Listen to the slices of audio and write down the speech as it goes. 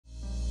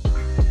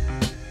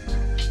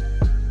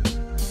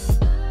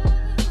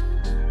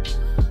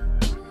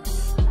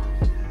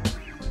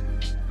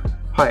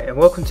Hi and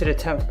welcome to the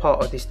 10th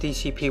part of this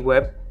DCP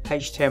Web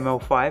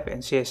HTML5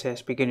 and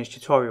CSS beginners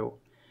tutorial.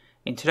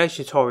 In today's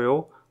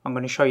tutorial I'm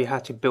going to show you how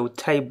to build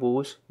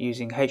tables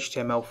using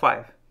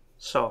HTML5.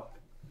 So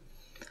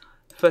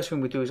first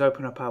thing we do is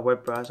open up our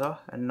web browser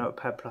and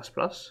Notepad++.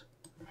 Let's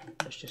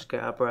just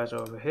get our browser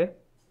over here,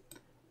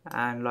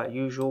 and like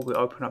usual we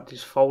open up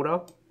this folder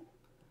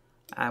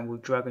and we'll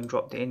drag and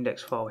drop the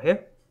index file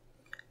here.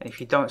 And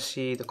if you don't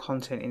see the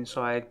content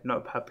inside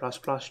Notepad++,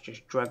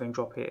 just drag and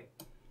drop it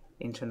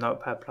into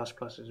Notepad++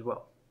 as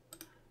well.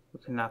 We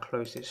can now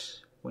close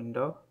this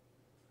window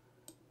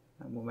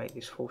and we'll make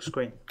this full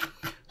screen.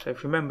 So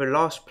if you remember,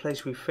 last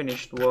place we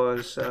finished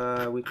was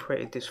we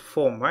created this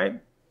form,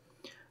 right?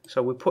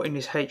 So we put in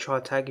this HR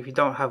tag. If you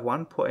don't have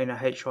one, put in a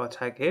HR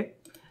tag here,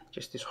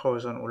 just this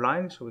horizontal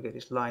line, so we get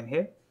this line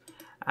here,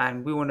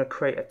 and we want to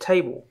create a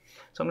table.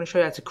 So I'm going to show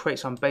you how to create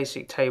some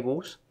basic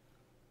tables.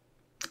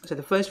 So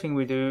the first thing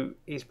we do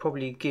is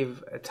probably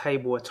give a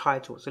table a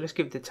title. So let's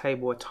give the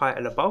table a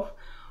title above,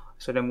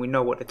 so then we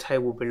know what the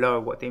table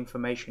below, what the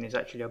information is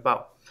actually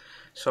about.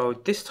 So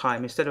this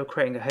time, instead of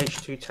creating a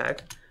H2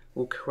 tag,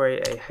 we'll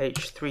create a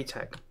H3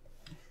 tag.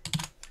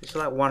 It's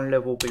like one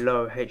level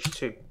below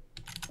H2.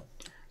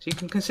 So you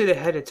can consider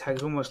header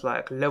tags almost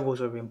like levels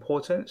of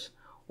importance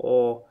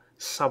or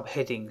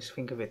subheadings,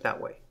 think of it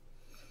that way.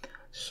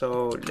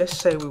 So let's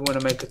say we want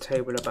to make a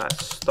table about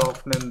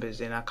staff members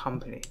in our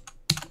company.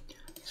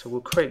 So we'll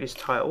create this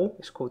title,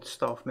 it's called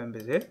staff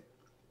members here,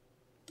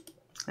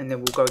 and then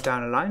we'll go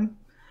down a line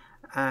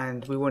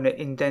and we want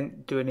to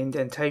do an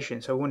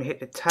indentation. So we want to hit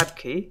the tab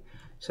key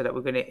so that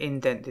we're going to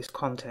indent this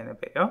content a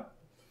bit, yeah?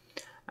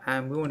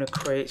 And we want to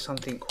create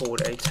something called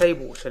a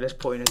table. So let's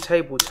put in a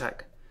table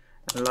tag,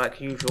 and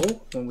like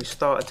usual when we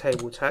start a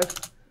table tag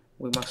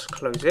we must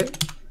close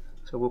it,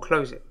 so we'll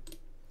close it.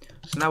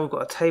 So now we've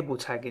got a table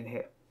tag in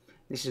here.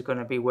 This is going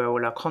to be where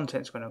all our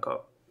content's going to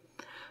go.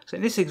 So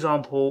in this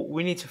example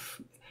we need to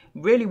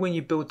really, when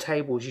you build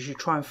tables, you should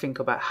try and think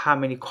about how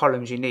many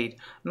columns you need,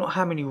 not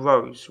how many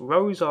rows.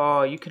 Rows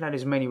are, you can add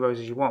as many rows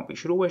as you want, but you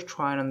should always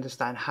try and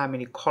understand how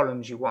many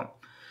columns you want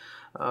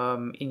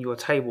in your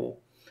table.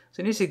 So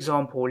in this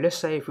example, let's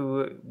say if we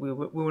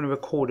want to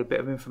record a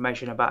bit of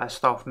information about our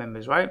staff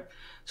members, right?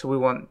 So we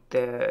want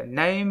their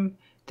name,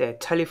 their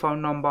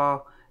telephone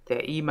number,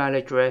 their email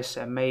address,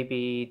 and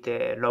maybe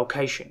their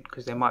location,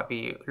 because they might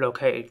be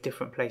located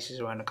different places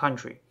around the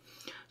country.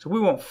 So we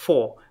want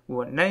four. We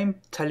want name,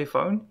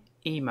 telephone,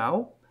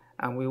 email,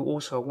 and we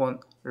also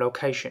want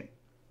location.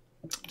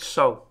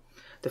 So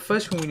the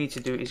first thing we need to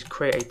do is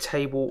create a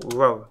table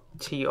row,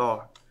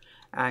 TR,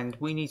 and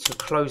we need to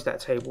close that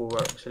table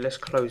row. So let's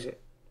close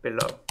it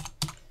below.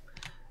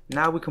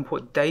 Now we can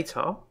put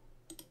data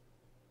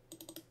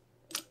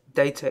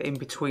in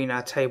between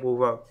our table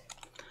row.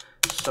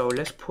 So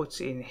let's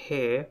put in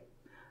here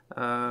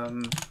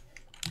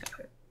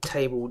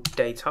table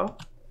data,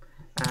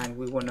 and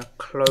we want to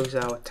close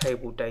our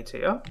table data,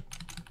 yeah?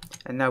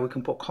 And now we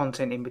can put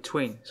content in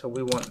between. So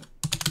we want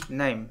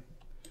name.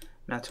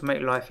 Now to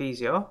make life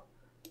easier,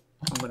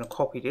 I'm going to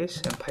copy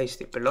this and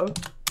paste it below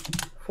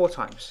 4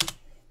 times,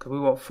 because we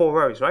want 4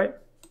 rows, right?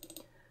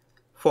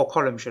 4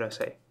 columns, should I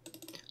say.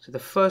 So the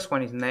first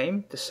one is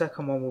name, the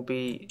second one will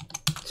be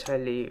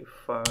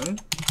telephone,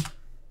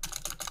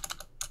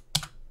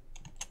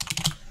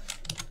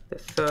 the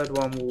third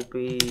one will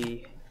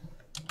be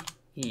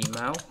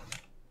email,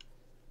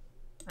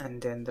 and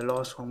then the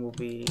last one will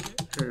be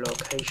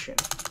location.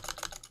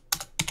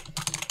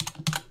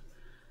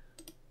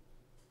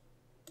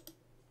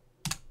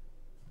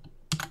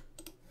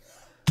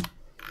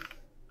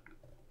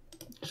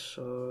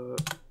 So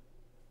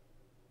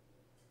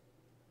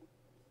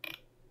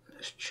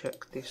let's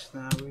check this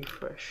now,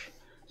 refresh.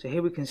 So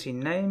here we can see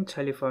name,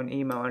 telephone,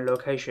 email, and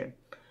location.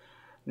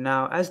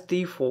 Now as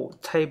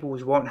default,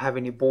 tables won't have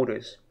any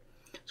borders.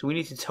 So we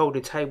need to tell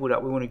the table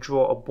that we want to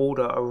draw a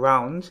border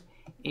around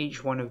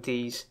each one of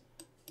these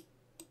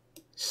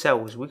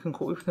cells. We can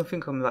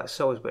think of them like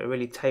cells, but they're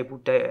really table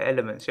data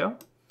elements, yeah?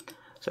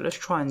 So let's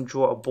try and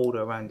draw a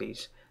border around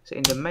these. So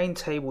in the main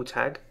table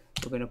tag,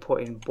 we're going to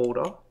put in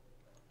border.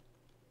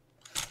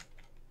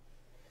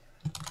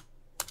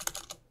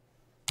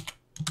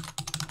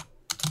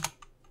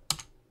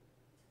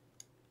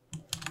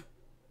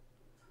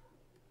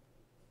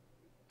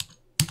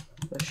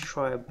 Let's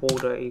try a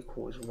border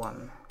equals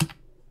 1.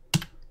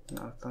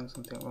 No, I've done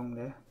something wrong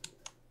there.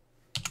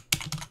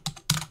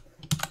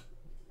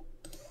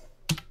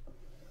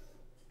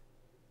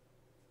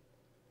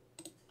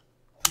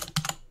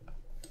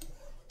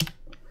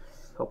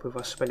 Help if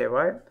I spell it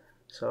right.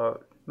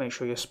 So make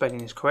sure your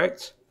spelling is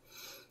correct.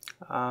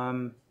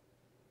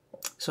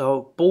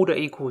 So border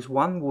equals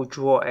 1, we'll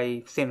draw a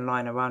thin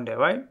line around it,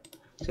 right?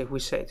 So if we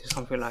set it to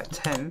something like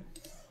 10,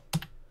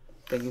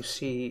 then you'll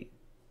see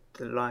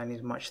the line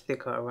is much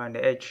thicker around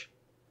the edge.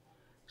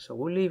 So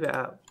we'll leave it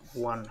at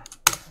 1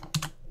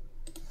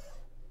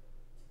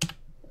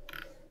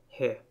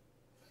 here.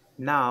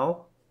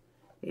 Now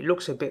it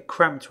looks a bit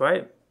cramped,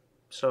 right?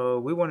 So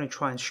we want to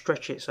try and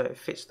stretch it so it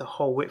fits the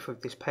whole width of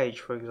this page,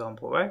 for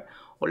example, right?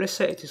 Or let's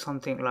set it to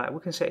something like,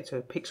 we can set it to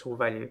a pixel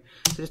value.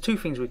 So there's two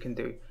things we can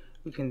do.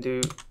 We can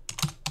do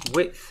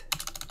width,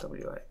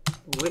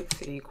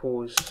 width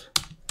equals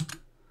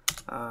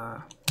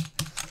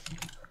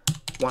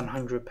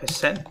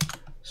 100%.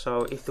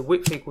 So if the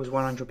width equals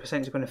 100%,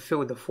 it's going to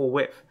fill the full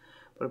width.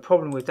 But the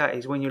problem with that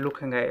is when you're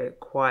looking at a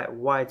quite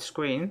wide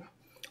screen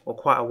or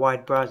quite a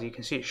wide browser, you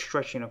can see it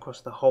stretching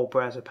across the whole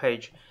browser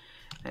page,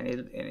 and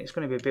it's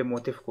going to be a bit more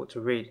difficult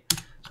to read.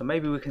 So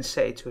maybe we can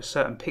set it to a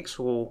certain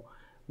pixel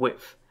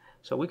width.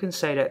 So we can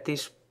say that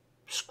this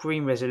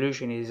screen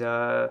resolution is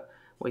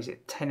what is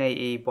it,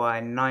 1080 by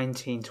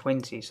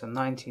 1920. So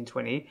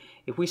 1920.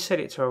 If we set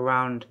it to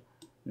around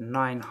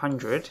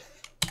 900,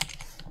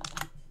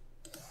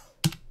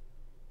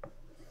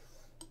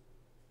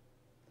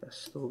 that's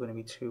still going to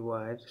be too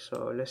wide.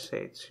 So let's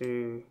set it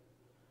to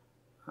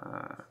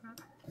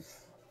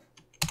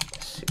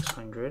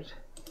 600.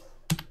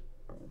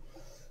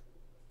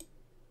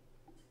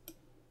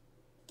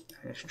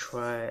 Let's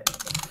try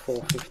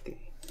 450.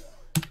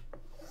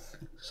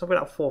 Something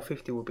like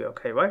 450 will be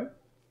okay, right?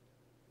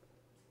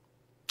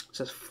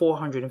 So it's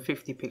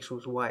 450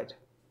 pixels wide.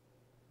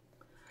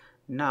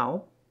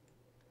 Now,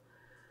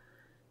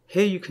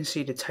 here you can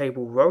see the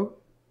table row.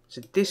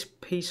 So this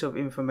piece of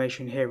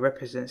information here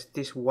represents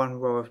this one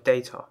row of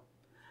data,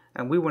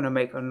 and we want to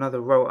make another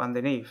row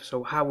underneath.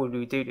 So how would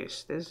we do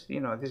this? There's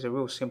a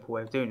real simple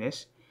way of doing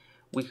this.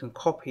 We can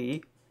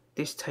copy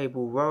this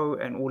table row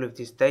and all of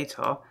this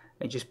data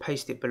and just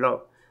paste it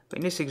below. But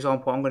in this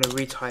example, I'm going to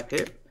retype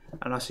it,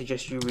 and I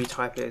suggest you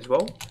retype it as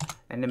well,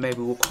 and then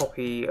maybe we'll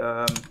copy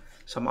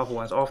some other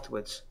ones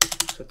afterwards.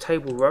 So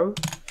table row,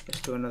 let's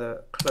do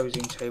another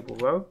closing table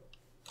row,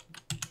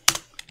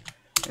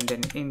 and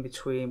then in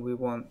between we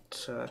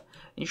want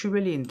you should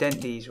really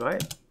indent these,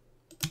 right,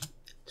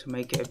 to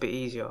make it a bit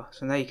easier.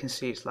 So now you can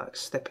see it's like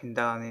stepping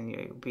down, and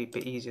it'll be a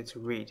bit easier to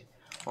read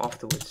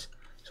afterwards.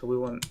 So we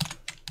want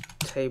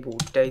table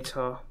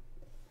data,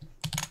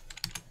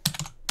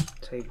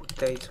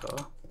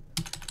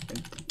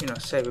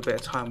 and save a bit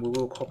of time, we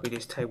will copy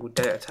this table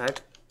data tag.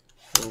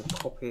 We'll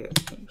copy it.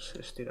 Oops,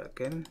 let's do that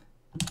again.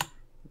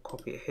 We'll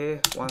copy it here.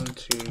 1,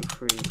 2,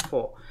 3,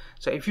 4.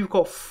 So if you've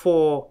got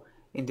 4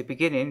 in the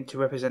beginning to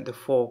represent the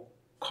 4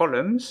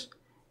 columns,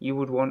 you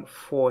would want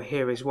 4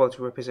 here as well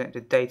to represent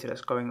the data that's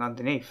going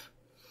underneath.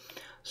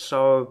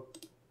 So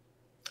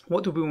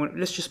what do we want?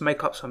 Let's just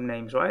make up some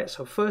names, right?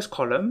 So first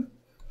column.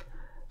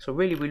 So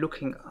really we're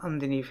looking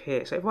underneath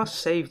here. So if I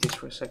save this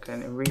for a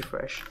second and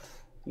refresh,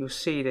 you'll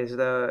see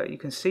you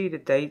can see the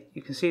date,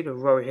 you can see the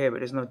row here, but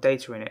there's no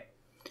data in it.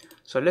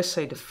 So let's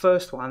say the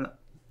first one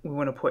we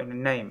want to put in a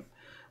name.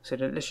 So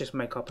then let's just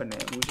make up a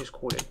name. We'll just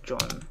call it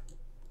John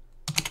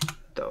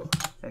Doe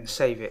and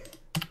save it.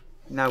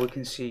 Now we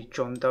can see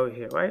John Doe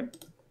here, right?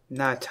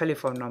 Now a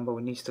telephone number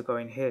needs to go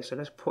in here. So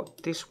let's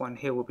put this one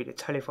here will be the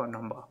telephone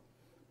number,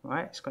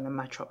 right? It's going to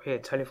match up here,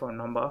 telephone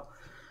number.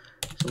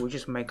 So we'll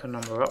just make a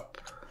number up.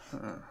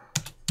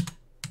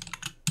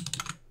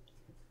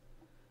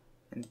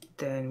 And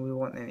then we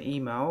want an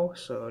email,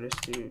 so let's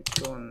do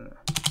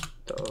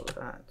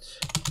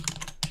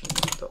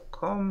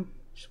johndoe@gmail.com.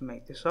 Just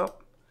make this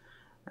up.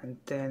 And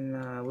then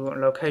we want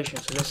location,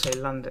 so let's say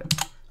London.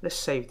 Let's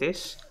save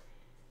this.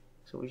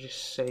 So we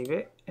just save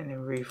it and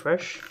then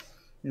refresh.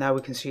 Now we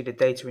can see the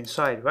data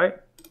inside,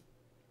 right?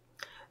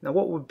 Now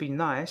what would be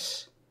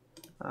nice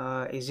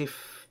is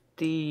if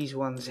these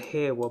ones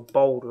here were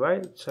bold,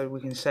 right? So we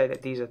can say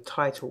that these are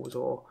titles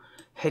or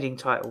heading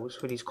titles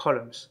for these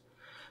columns.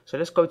 So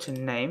let's go to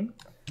name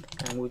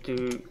and we'll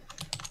do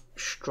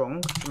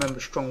strong. Remember,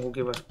 strong will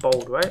give us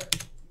bold, right?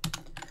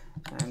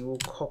 And we'll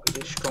copy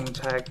this strong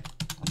tag,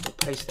 we'll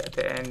paste it at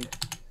the end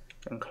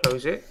and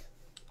close it.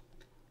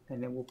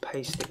 And then we'll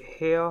paste it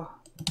here,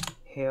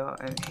 here,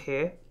 and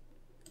here.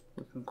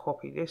 We can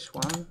copy this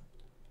one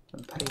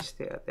and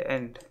paste it at the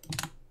end.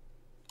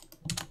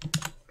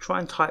 Try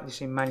and type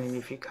this in manually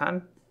if you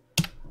can,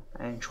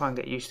 and try and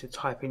get used to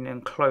typing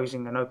and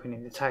closing and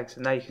opening the tags.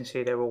 And now you can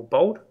see they're all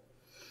bold.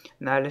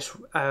 Now let's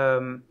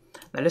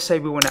say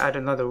we want to add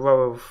another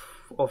row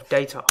of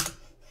data.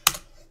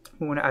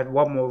 We want to add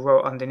one more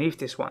row underneath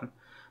this one.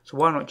 So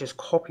why not just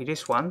copy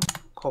this one,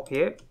 copy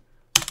it,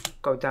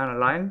 go down a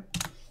line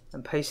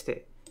and paste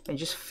it, and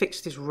just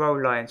fix this row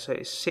line so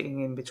it's sitting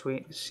in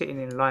between, sitting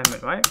in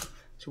alignment, right?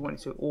 So we want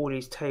it to, all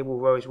these table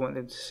rows, we want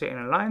them to sit in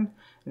a line.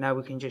 Now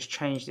we can just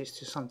change this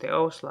to something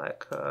else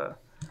like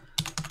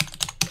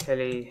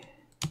Kelly.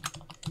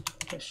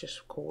 Let's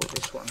just call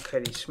this one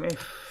Kelly Smith.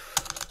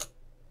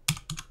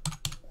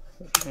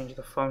 We'll change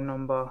the phone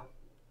number,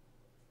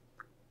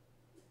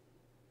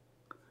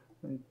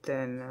 and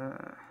then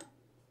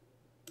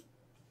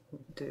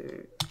we'll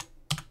do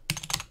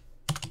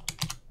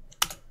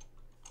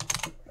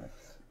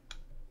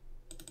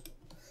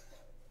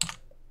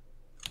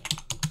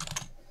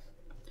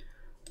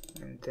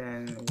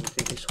then we'll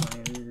do this one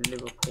in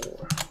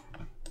Liverpool.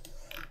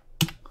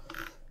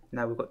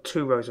 Now we've got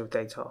 2 rows of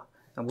data,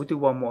 and we'll do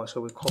one more. So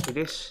we copy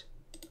this,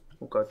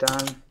 we'll go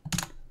down,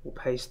 we'll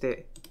paste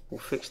it, we'll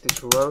fix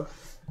this row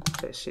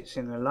so it sits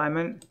in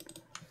alignment,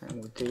 and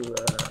we'll do,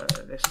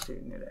 let's do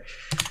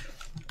Nilesh.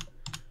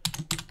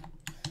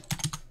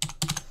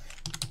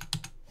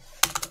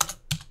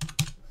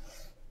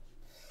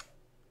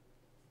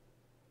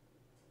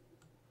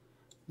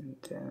 And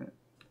then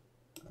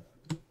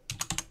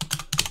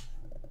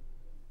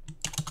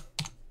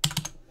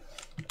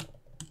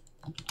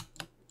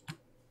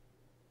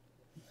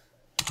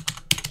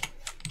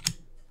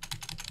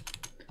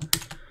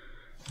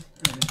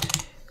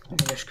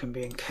English can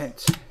be in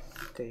Kent.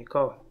 There you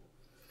go.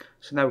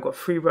 So now we've got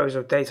 3 rows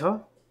of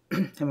data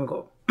and we've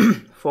got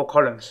 4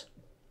 columns.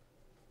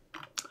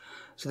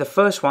 So the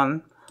first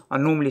one, I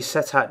normally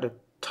set out the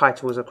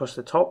titles across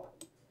the top,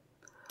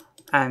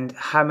 and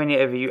how many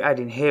ever you add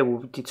in here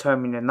will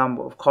determine the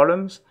number of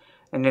columns,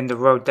 and then the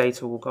row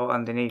data will go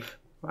underneath,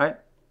 right?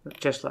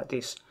 Just like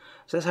this.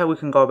 So that's how we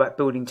can go about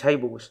building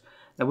tables.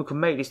 Now we can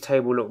make this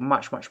table look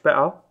much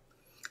better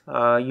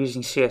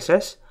using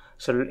CSS.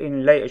 So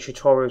in later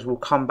tutorials we'll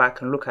come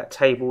back and look at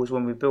tables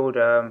when we build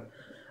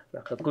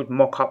like a good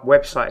mock-up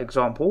website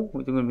example.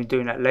 We're going to be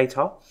doing that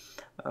later.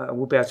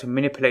 We'll be able to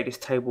manipulate this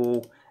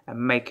table and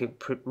make it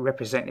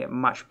represent it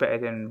much better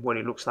than what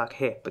it looks like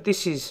here. But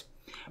this is,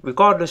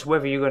 regardless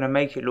whether you're going to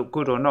make it look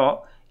good or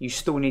not, you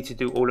still need to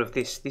do all of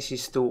this. This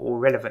is still all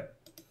relevant.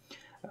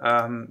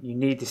 You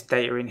need this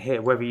data in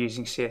here, whether you're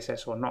using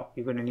CSS or not.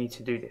 You're going to need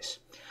to do this.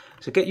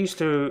 So get used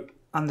to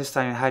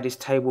understanding how this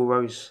table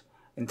rows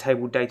and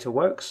table data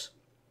works.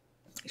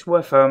 It's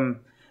worth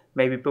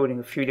maybe building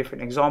a few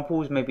different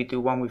examples. Maybe do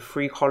one with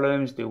 3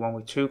 columns, do one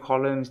with 2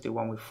 columns, do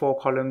one with 4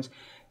 columns.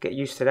 Get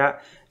used to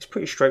that. It's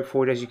pretty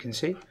straightforward, as you can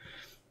see.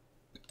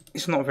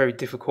 It's not very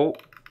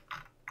difficult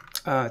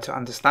to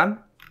understand.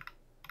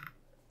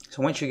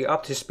 So once you get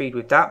up to speed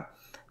with that,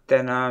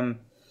 then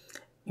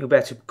you'll be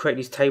able to create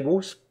these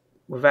tables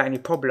without any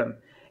problem.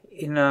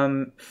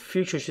 In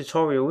future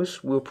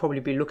tutorials, we'll probably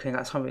be looking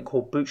at something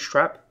called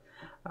Bootstrap.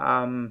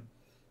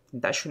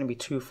 That shouldn't be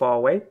too far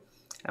away.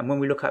 And when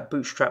we look at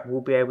Bootstrap, we'll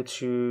be able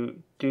to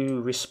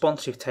do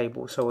responsive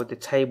tables. So the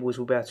tables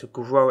will be able to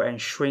grow and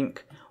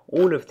shrink.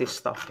 All of this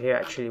stuff here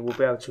actually will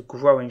be able to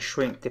grow and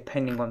shrink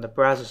depending on the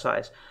browser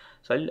size.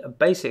 So a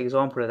basic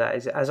example of that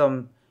is, as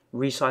I'm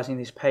resizing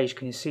this page,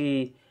 can you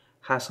see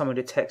how some of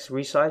the text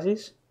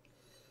resizes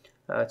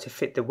to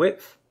fit the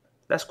width?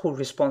 That's called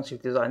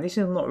responsive design. This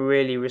is not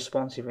really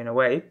responsive in a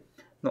way,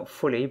 not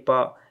fully,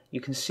 but you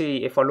can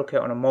see if I look at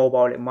it on a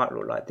mobile, it might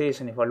look like this,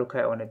 and if I look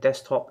at it on a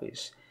desktop,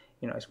 it's,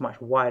 you know, it's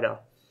much wider.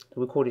 So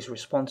we call this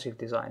responsive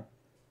design.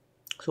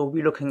 So we'll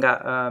be looking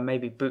at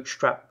maybe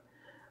Bootstrap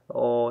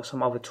or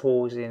some other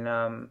tools in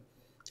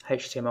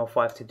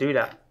HTML5 to do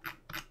that.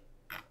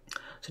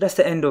 So that's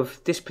the end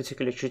of this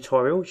particular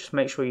tutorial. Just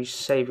make sure you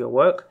save your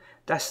work.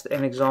 That's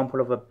an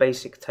example of a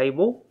basic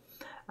table,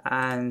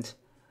 and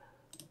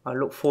I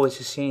look forward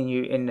to seeing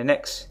you in the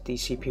next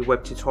DCP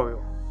web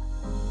tutorial.